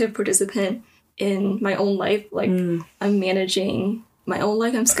an active participant in my own life. Like I'm managing my own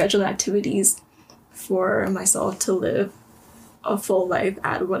life, I'm scheduling activities for myself to live a full life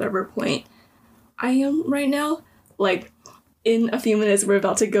at whatever point I am right now. Like in a few minutes we're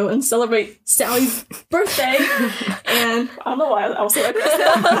about to go and celebrate Sally's birthday, and I don't know why I was so like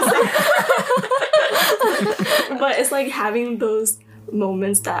but it's like having those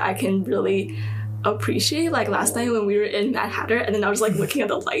moments that I can really appreciate. Like last night when we were in Mad Hatter, and then I was like looking at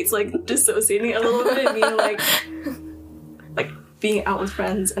the lights, like dissociating a little bit, and being like being out with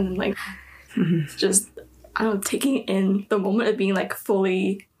friends, and then like just, I don't know, taking in the moment of being like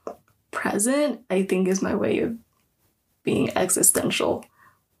fully present, I think is my way of being existential.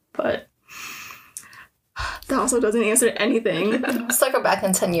 But that also doesn't answer anything. Circle back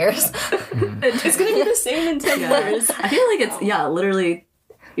in 10 years. It's gonna be the same in 10 years. I feel like it's, literally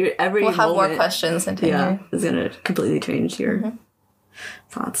every We'll have moment, more questions in 10 years. is going to completely change your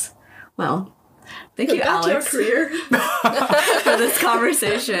thoughts. Well, thank you, Back to your Alex, career. for this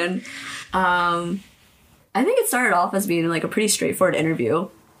conversation. I think it started off as being like a pretty straightforward interview.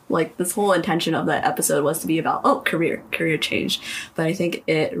 Like this whole intention of that episode was to be about, career change. But I think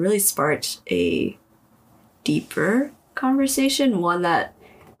it really sparked a deeper conversation, one that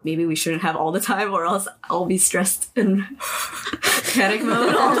maybe we shouldn't have all the time, or else I'll be stressed and panic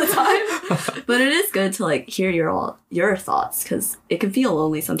mode all the time. But it is good to like hear your thoughts, because it can feel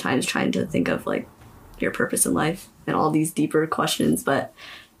lonely sometimes trying to think of like your purpose in life and all these deeper questions. But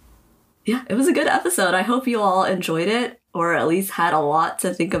yeah, it was a good episode. I hope you all enjoyed it, or at least had a lot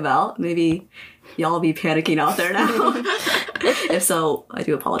to think about. Maybe y'all be panicking out there now. If so, I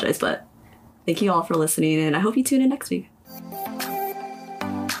do apologize, but thank you all for listening, and I hope you tune in next week.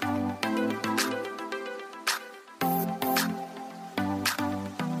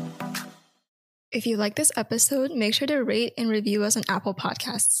 If you like this episode, make sure to rate and review us on Apple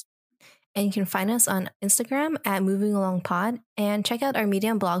Podcasts. And you can find us on Instagram at Moving Along Pod, and check out our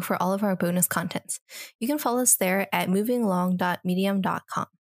Medium blog for all of our bonus contents. You can follow us there at movingalong.medium.com.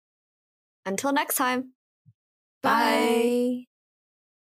 Until next time. Bye.